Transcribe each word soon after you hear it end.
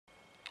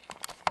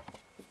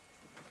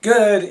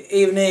Good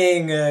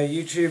evening,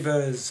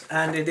 YouTubers,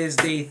 and it is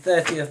the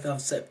 30th of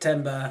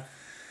September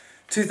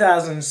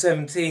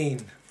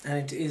 2017, and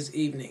it is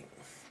evening.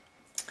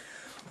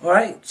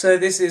 Alright, so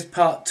this is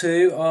part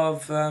 2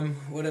 of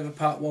whatever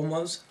part 1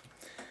 was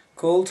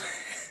called.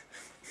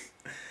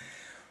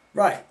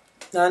 Right,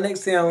 now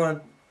next thing I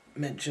want to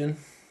mention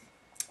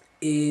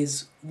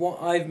is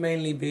what I've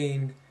mainly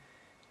been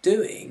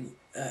doing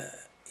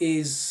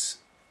is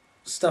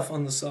stuff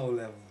on the soul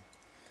level.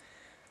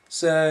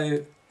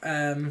 So,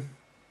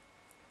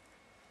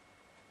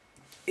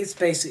 it's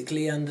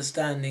basically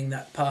understanding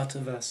that part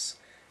of us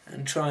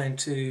and trying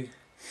to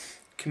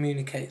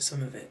communicate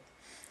some of it.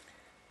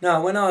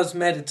 Now, when I was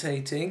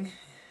meditating,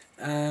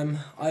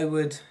 I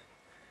would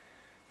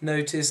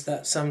notice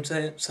that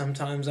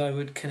sometimes I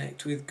would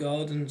connect with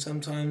God and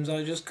sometimes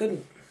I just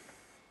couldn't.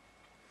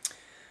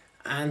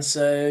 And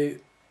so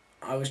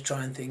I was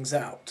trying things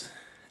out.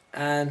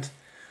 And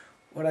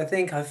what I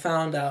think I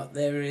found out,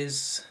 there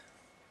is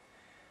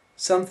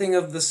something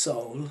of the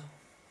soul.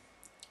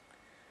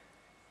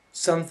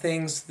 Some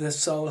things the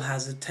soul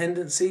has a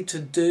tendency to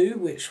do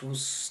which will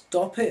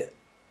stop it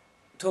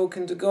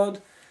talking to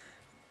God,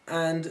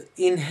 and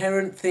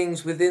inherent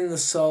things within the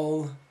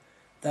soul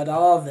that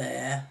are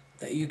there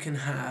that you can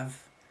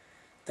have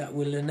that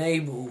will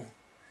enable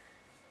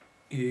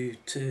you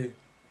to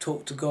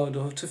talk to God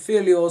or to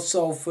feel your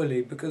soul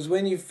fully, because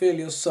when you feel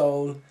your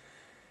soul,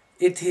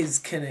 it is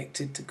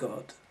connected to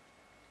God.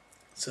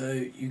 So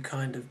you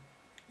kind of,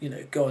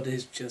 God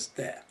is just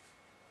there.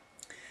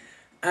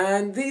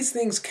 And these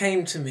things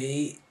came to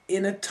me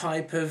in a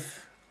type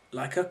of,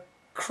 like a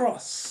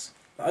cross,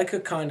 like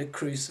a kind of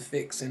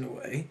crucifix in a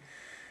way.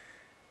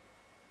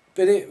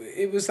 But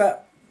it was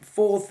that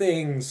 4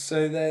 things,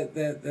 so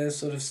they're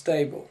sort of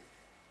stable.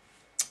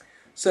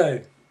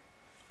 So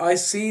I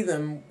see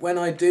them when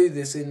I do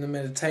this in the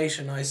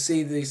meditation. I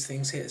see these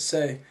things here.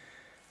 So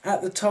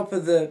at the top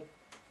of the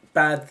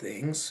bad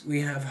things,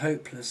 we have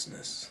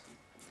hopelessness.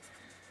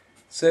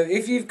 So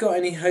if you've got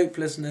any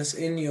hopelessness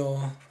in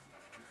your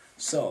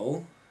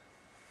soul,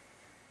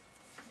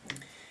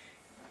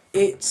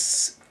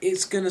 it's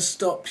going to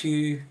stop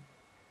you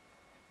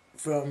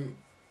from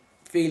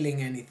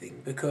feeling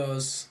anything,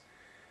 because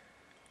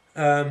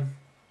it's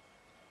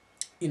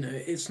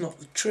not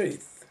the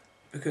truth.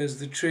 Because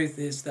the truth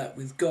is that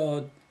with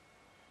God,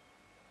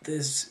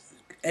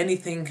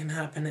 anything can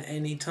happen at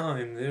any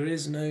time. There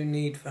is no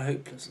need for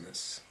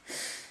hopelessness.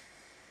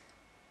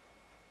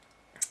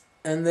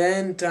 And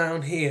then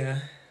down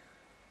here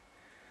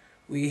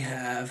we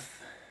have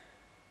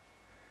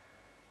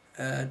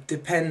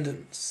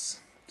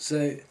dependence.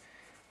 So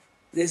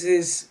this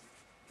is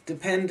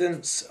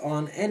dependence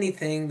on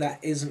anything that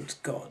isn't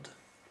God,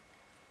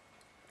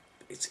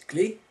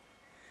 basically,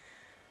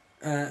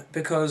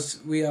 because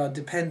we are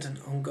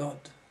dependent on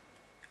God,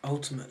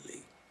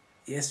 ultimately.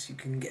 Yes, you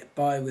can get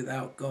by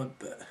without God,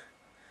 but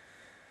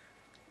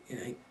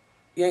you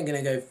ain't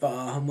going to go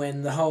far, and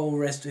when the whole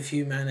rest of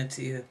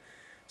humanity are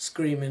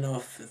screaming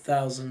off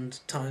 1,000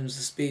 times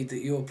the speed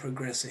that you're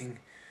progressing,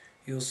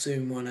 you'll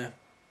soon won't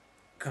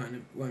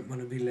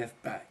want to be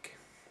left back.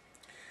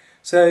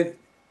 So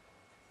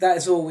that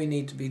is all we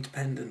need to be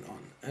dependent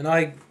on. And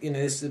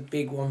this is a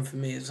big one for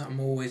me, is I'm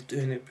always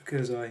doing it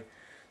because I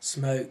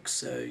smoke,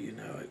 so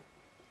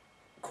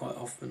quite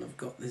often I've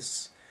got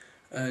this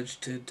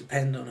urge to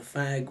depend on a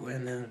fag,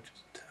 when I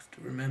just have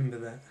to remember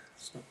that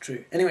it's not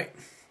true. Anyway,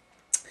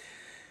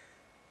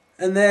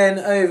 and then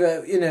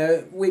over,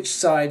 which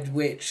side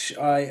which,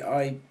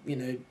 I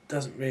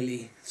doesn't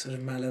really sort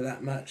of matter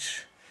that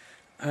much.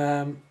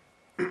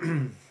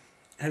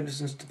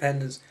 Hopelessness,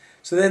 dependence.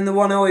 So then the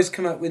one I always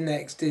come up with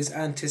next is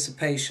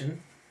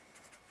anticipation.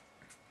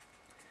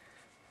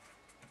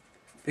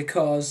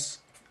 Because,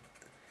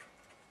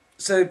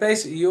 so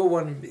basically you'll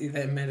want to be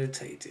there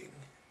meditating,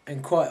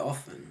 and quite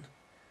often,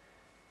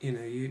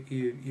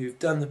 you've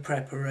done the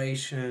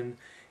preparation,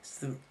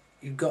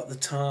 you've got the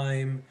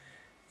time,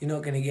 you're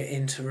not going to get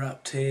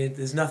interrupted,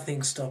 there's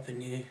nothing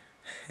stopping you.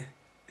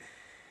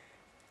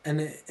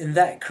 And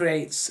that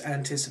creates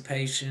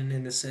anticipation,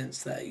 in the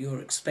sense that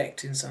you're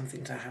expecting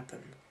something to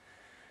happen,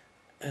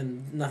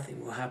 and nothing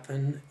will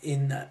happen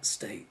in that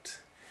state.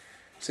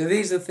 So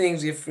these are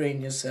things you're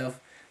freeing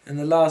yourself. And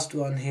the last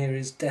one here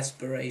is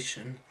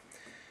desperation,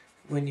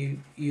 when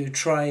you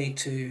try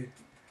to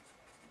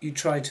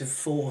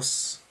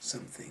force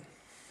something.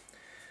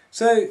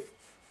 So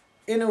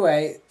in a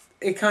way,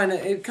 it kind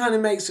of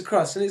makes a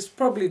cross, and it's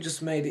probably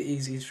just made it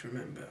easy to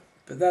remember,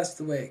 but that's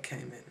the way it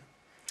came in.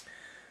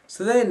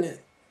 So then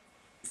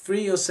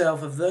free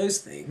yourself of those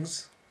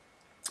things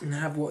and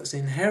have what's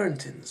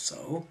inherent in the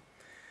soul.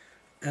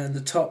 And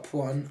the top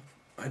one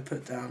I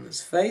put down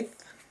as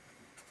faith.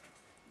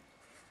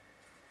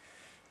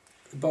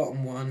 The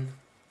bottom one,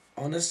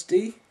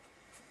 honesty.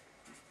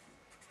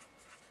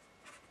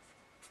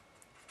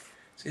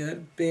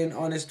 So being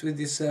honest with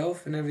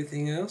yourself and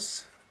everything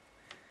else.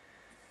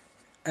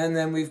 And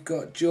then we've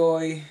got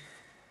joy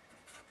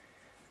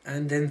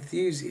and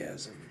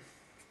enthusiasm.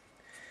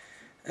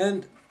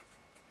 And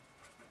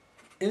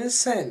in a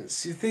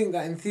sense, you think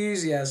that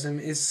enthusiasm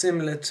is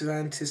similar to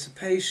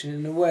anticipation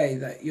in a way,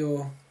 that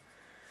you're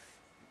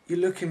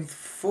looking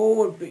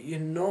forward but you're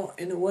not,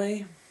 in a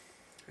way.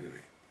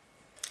 Anyway.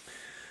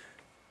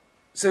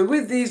 So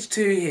with these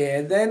two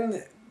here,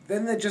 then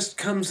there just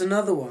comes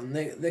another one.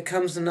 There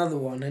comes another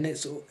one, and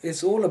it's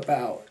all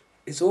about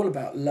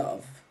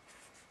love.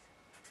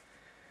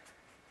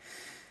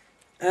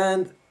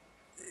 And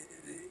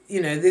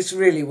this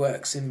really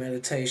works in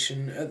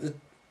meditation.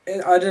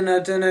 I don't know.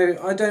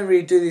 I don't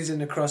really do these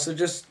in a cross.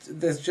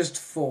 There's just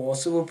 4,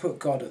 so we'll put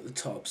God at the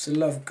top. So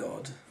love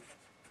God,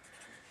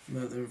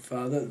 Mother and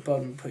Father. At the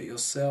bottom, put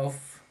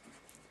yourself.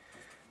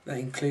 That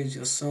includes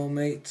your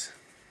soulmate.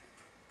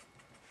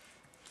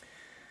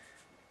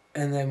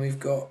 And then we've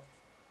got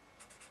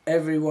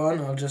everyone.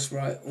 I'll just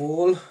write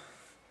all.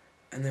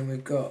 And then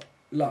we've got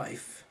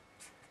life,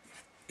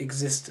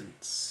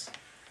 existence,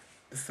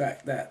 the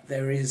fact that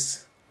there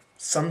is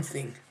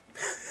something.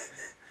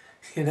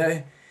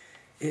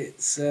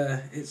 It's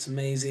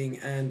amazing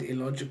and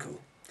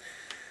illogical.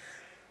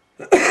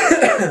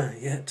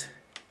 Yet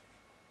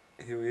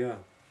here we are.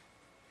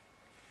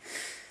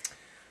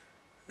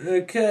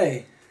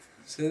 Okay,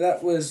 so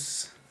that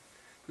was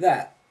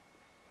that.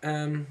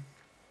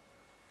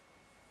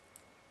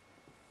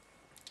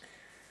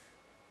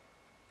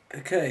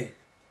 Okay,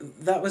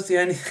 that was the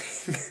only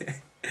thing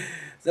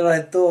that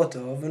I thought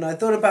of, and I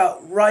thought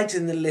about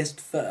writing the list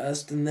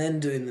first and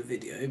then doing the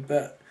video,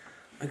 but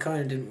I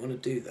kind of didn't want to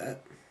do that.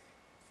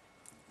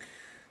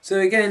 So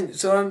again,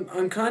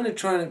 I'm kind of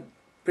trying to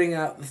bring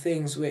out the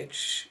things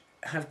which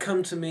have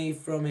come to me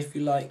from, if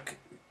you like,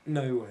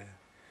 nowhere.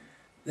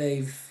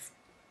 They've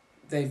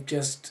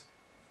just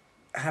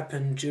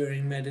happened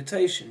during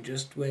meditation,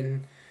 just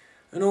when,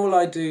 and all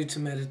I do to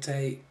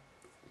meditate,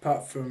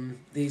 apart from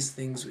these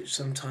things which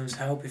sometimes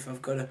help if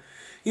I've got a,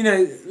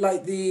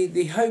 like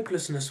the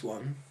hopelessness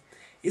one,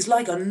 is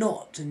like a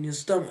knot in your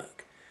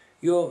stomach.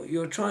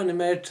 You're trying to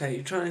meditate,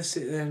 you're trying to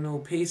sit there in all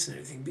peace and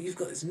everything, but you've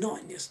got this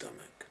knot in your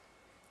stomach.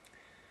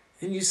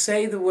 And you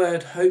say the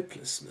word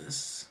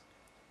hopelessness,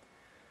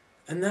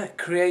 and that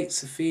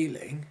creates a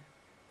feeling,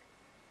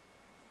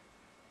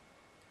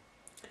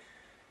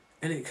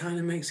 and it kind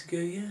of makes it go,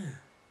 yeah,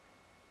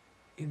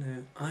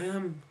 I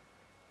am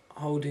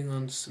holding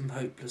on to some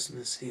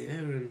hopelessness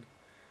here,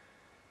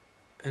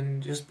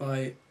 and just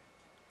by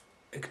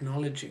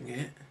acknowledging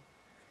it,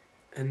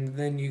 and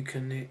then you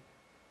can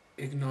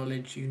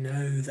acknowledge,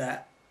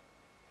 that,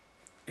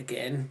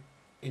 again,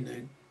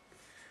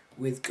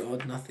 with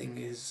God nothing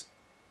is,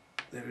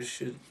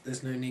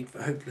 there's no need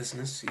for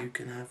hopelessness, so you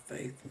can have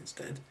faith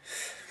instead.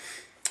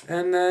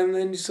 And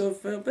then you sort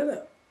of feel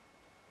better.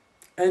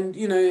 And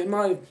it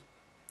might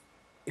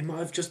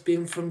have just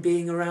been from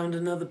being around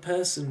another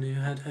person who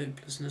had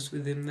hopelessness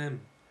within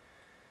them.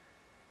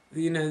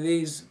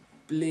 These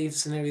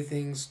beliefs and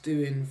everything's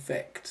do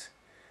infect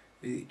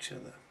with each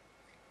other.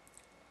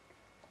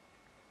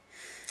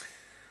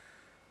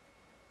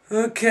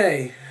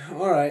 Okay,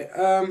 alright,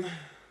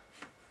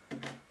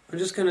 I'm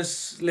just going to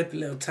slip a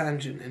little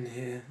tangent in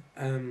here.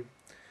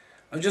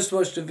 I just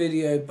watched a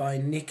video by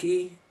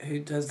Nikki, who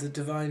does the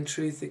Divine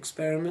Truth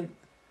Experiment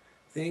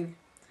thing,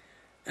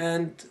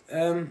 and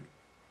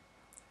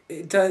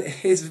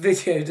his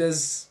video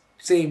does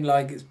seem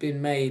like it's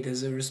been made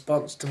as a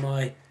response to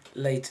my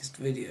latest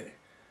video.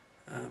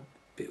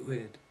 Bit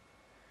weird.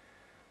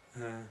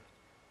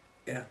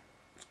 Yeah,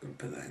 just going to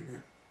put that in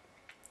there.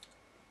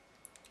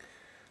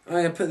 I'm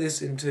going to put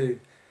this in too.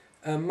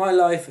 My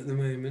life at the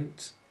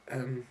moment,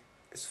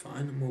 it's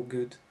fine, I'm all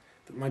good,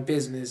 but my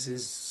business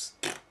is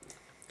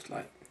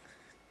like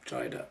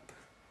dried up.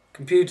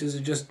 Computers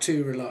are just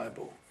too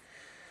reliable.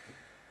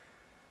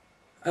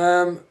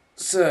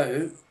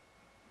 So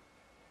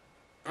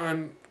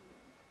I'm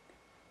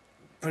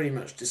pretty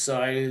much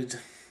decided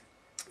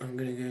I'm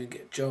going to go and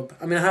get a job.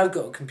 I mean, I have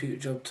got a computer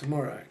job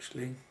tomorrow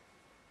actually,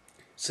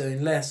 so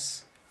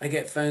unless I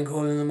get a phone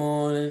call in the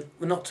morning,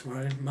 well, not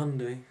tomorrow,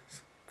 Monday,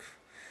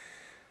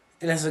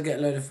 unless I get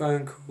a load of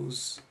phone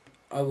calls,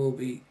 I will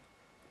be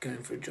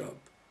going for a job,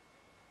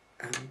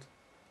 and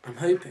I'm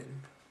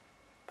hoping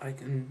I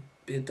can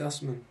be a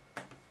dustman,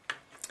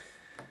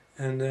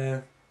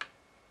 and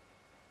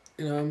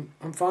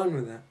I'm fine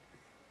with that.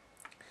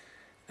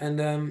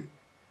 And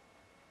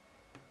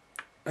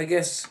I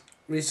guess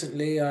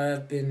recently I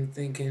have been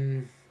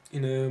thinking,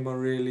 am I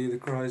really the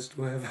Christ,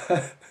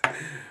 whatever?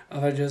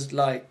 Have I just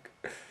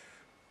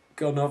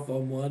gone off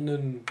on one?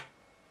 And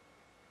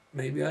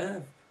maybe I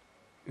have.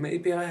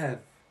 Maybe I have.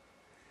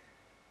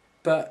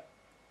 But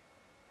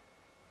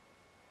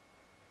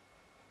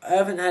I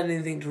haven't had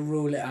anything to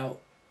rule it out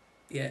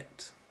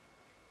yet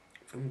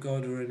from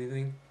God or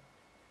anything.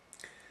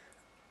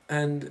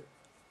 And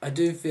I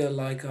do feel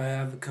like I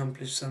have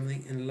accomplished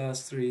something in the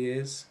last 3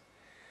 years.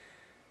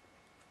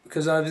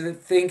 Because I was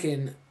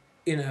thinking,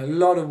 a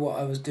lot of what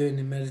I was doing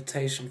in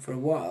meditation for a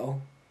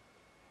while,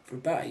 for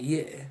about a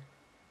year,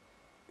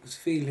 was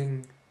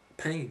feeling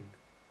pain.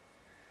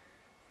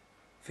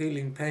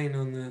 Feeling pain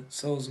on the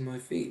soles of my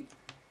feet.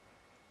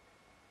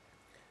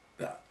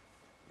 But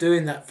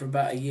doing that for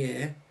about a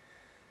year.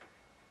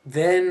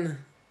 Then,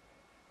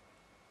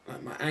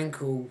 like, my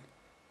ankle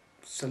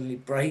suddenly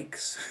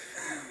breaks.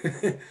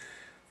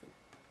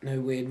 No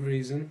weird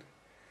reason.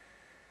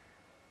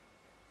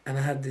 And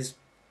I had this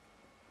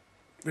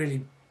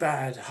really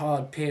bad,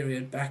 hard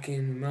period back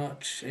in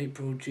March,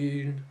 April,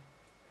 June,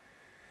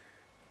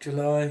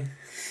 July.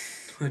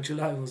 Well,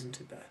 July wasn't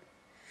too bad.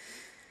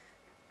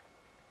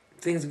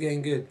 Things are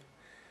getting good.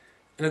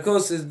 And of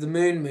course there's the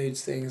moon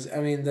moods things. I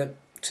mean, the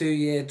 2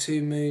 year,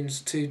 2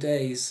 moons, 2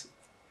 days,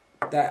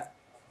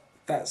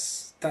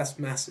 that's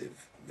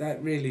massive.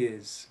 That really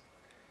is.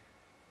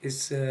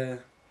 It's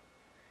it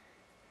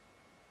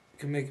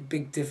can make a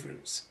big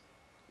difference.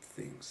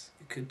 Things.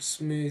 It could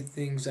smooth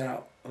things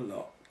out a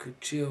lot. Could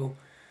chill.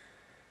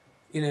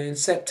 You know, in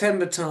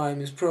September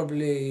time is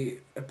probably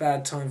a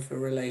bad time for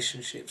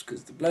relationships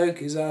because the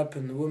bloke is up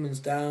and the woman's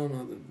down,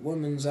 or the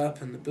woman's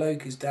up and the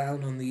bloke is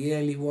down on the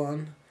yearly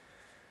one.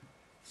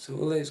 So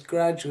although it's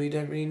gradual, you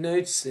don't really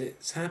notice it.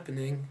 It's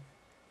happening.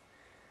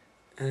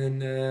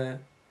 And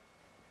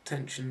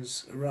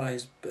tensions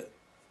arise. But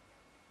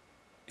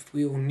if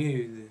we all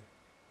knew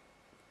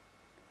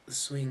the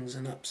swings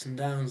and ups and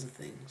downs of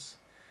things,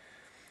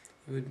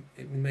 it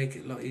would make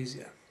it a lot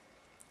easier.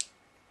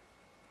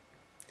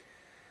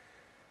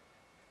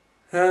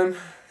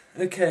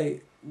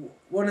 Okay,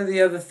 one of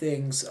the other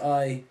things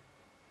I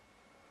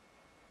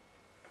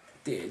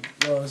did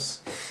was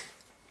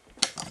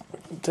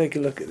take a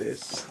look at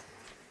this.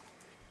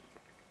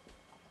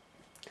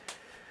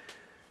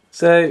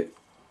 So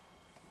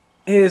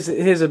here's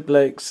a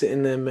bloke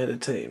sitting there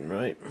meditating,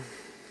 right?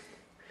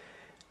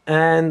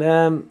 And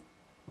a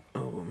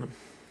woman.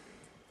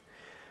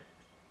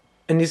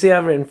 And you see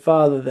I've written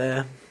father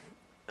there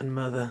and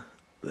mother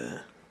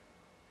there.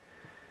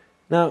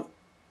 Now,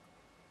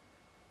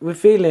 we're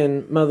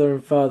feeling mother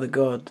and father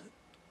God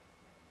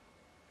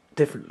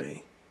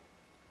differently.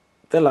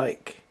 They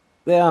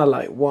are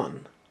like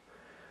one.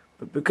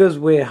 But because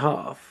we're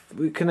half,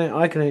 I can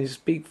only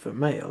speak for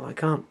male. I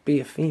can't be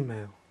a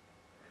female.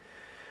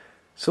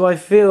 So I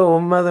feel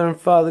mother and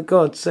father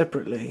God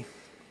separately.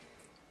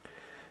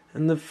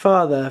 And the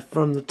father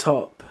from the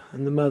top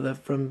and the mother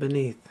from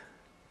beneath.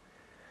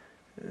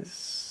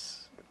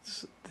 This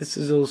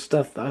is all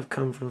stuff that I've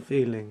come from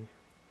feeling.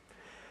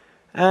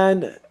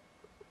 And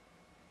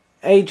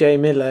A.J.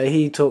 Miller,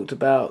 he talked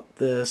about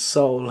the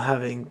soul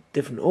having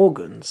different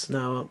organs.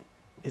 Now,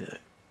 you know,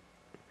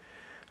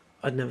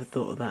 I'd never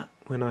thought of that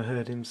when I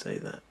heard him say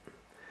that.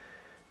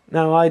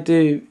 Now, I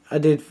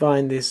did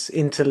find this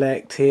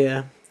intellect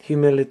here,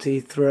 humility,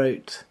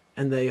 throat,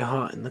 and there your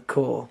heart in the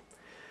core.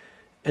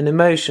 And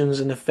emotions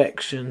and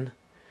affection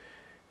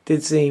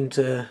did seem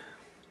to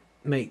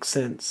make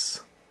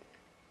sense.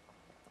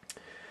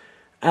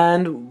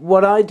 And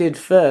what I did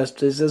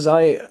first is, as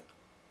I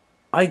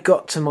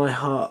got to my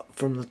heart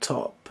from the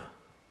top,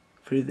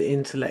 through the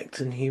intellect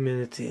and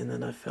humility, and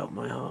then I felt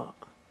my heart.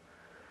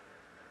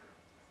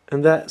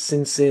 And that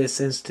sincere,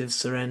 sensitive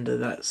surrender,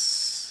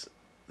 that's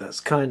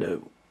kind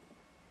of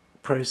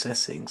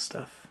processing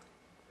stuff.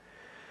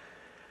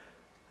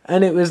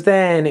 And it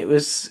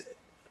was,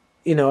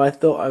 you know, I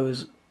thought I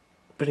was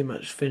pretty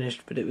much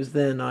finished, but it was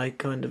then I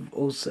kind of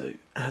also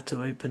had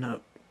to open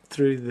up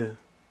through the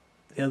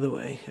other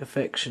way,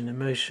 affection,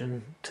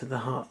 emotion, to the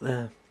heart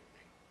there.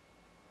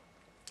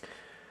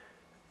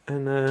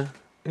 And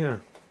yeah,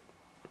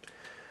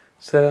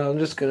 so I'm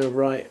just going to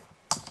write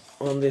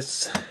on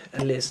this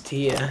list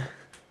here.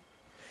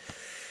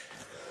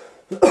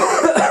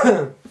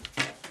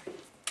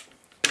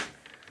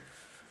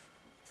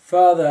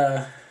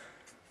 Father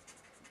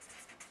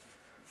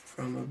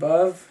from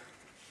above.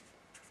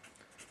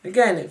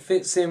 Again, it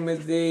fits in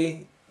with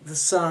the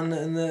sun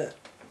and the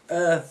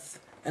earth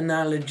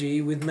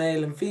analogy with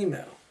male and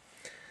female.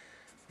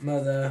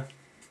 Mother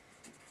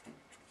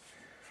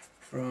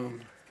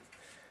from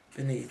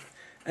beneath.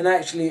 And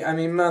actually, I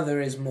mean, mother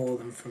is more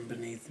than from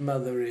beneath.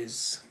 Mother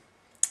is...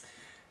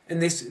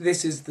 And this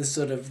is the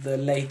sort of the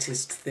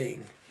latest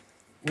thing,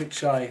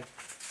 which I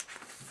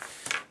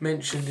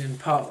mentioned in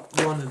part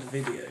 1 of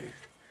the video.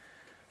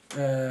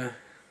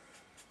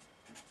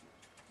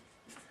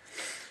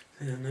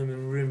 Yeah, no,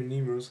 I'm Roman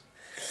numerals.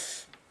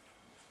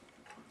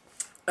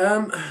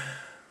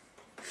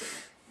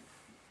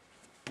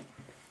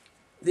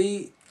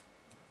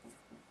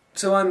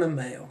 So I'm a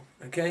male,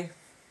 okay?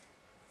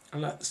 I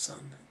like the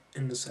sun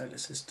in the solar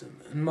system,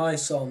 and my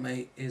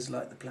soulmate is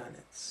like the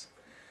planets.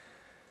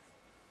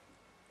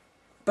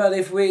 But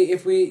if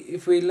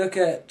we look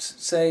at,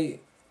 say,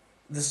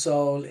 the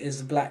soul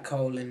is a black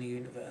hole in the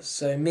universe.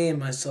 So me and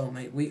my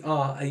soulmate, we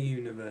are a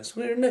universe.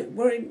 We're a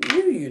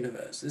new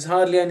universe. There's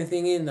hardly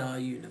anything in our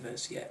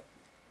universe yet.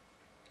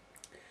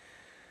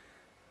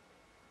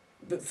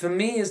 But for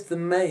me as the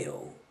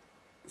male,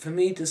 for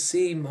me to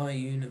see my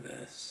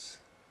universe,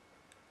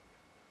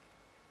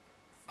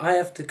 I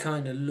have to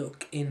kind of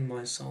look in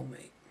my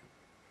soulmate.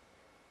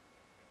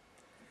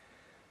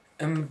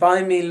 And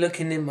by me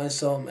looking in my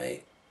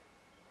soulmate,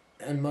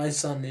 and my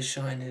sun is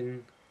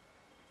shining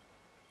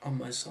on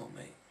my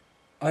soulmate,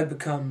 I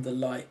become the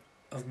light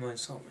of my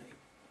soulmate.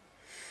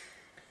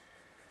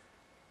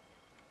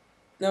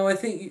 Now I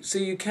think so.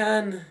 You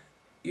can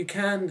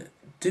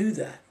do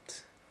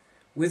that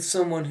with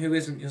someone who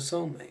isn't your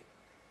soulmate,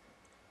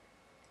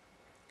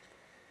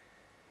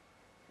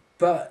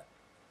 but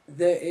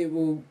there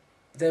will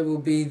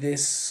be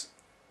this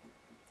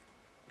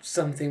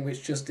something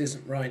which just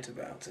isn't right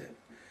about it.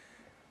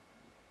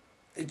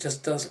 It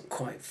just doesn't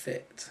quite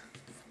fit.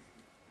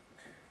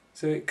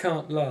 So it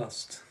can't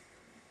last.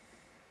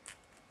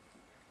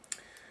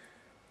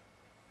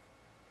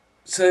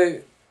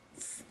 So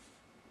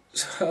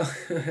I'm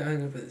going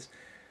to put this.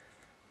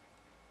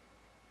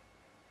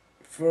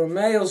 For a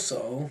male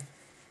soul,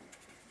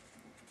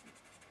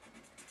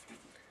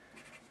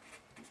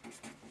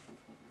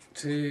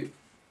 to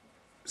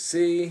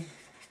see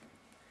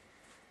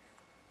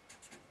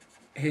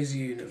his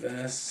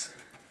universe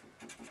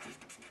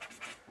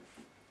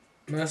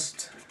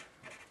must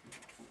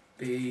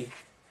be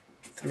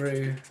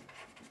through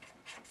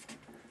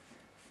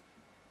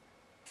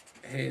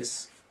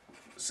his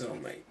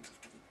soulmate.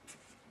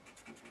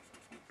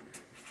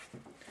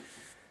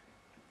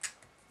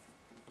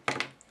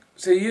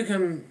 So you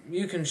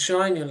can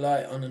shine your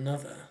light on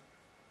another,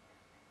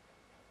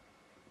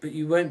 but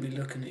you won't be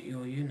looking at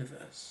your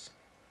universe.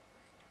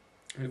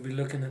 You'll be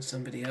looking at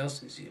somebody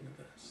else's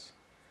universe.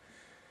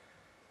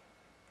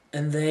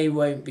 And they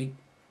won't be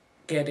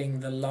getting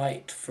the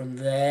light from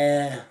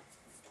their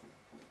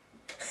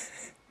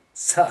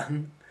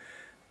sun,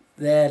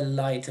 their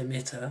light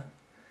emitter.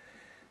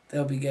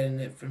 They'll be getting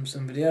it from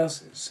somebody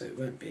else's, so it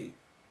won't be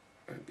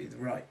the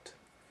right.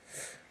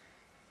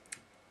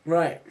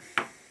 Right.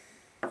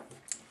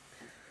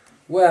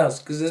 What else?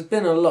 Because there's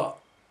been a lot.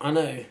 I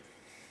know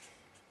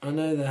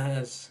there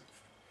has.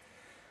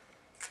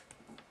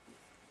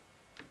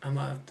 I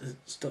might have to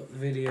stop the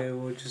video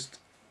or just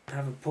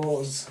have a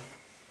pause.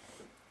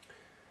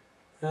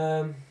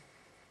 I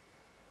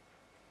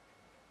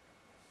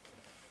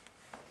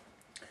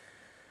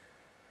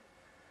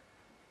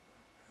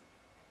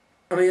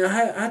mean, I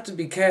had to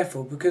be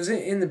careful because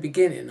in the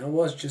beginning I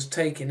was just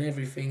taking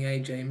everything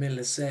A.J.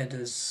 Miller said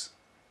as,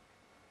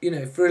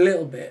 for a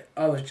little bit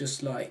I was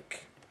just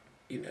like,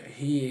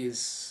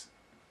 he's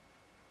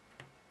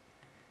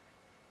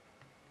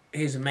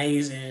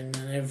amazing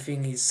and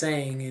everything he's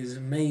saying is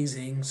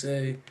amazing,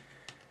 so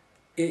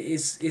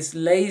it's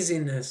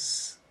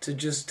laziness to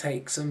just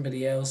take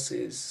somebody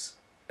else's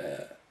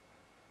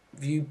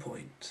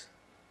viewpoint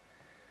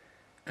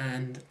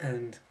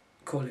and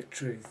call it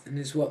truth. And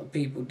it's what the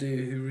people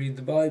do who read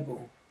the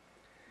Bible.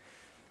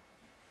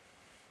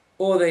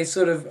 Or they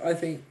sort of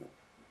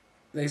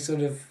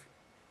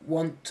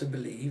want to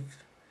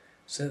believe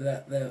so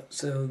that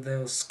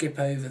they'll skip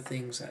over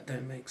things that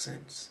don't make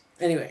sense.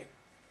 Anyway,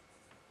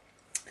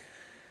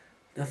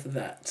 enough of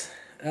that.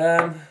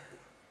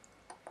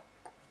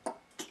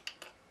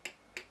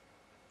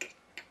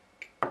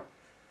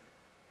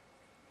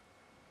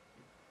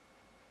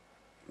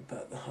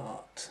 About the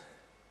heart.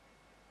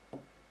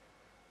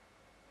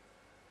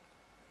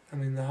 I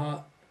mean,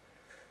 the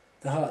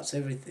heart's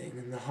everything,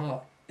 and the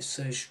heart is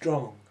so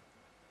strong.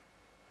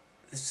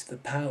 It's the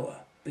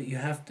power, but you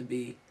have to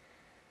be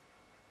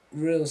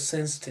real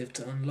sensitive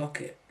to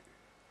unlock it,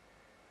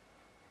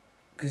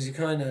 because you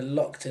kind of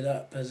locked it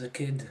up as a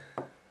kid.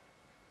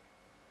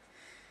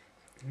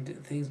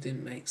 Things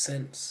didn't make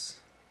sense,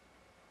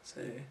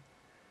 so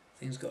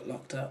things got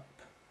locked up.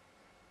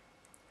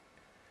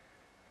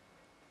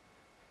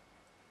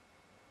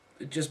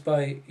 But just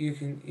by, you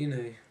can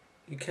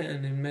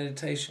in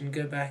meditation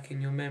go back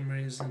in your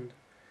memories and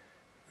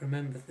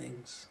remember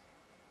things.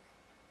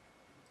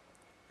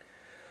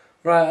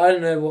 Right, I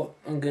don't know what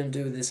I'm going to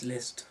do with this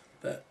list,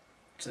 but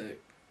so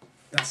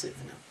that's it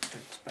for now.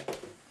 Thanks, bye.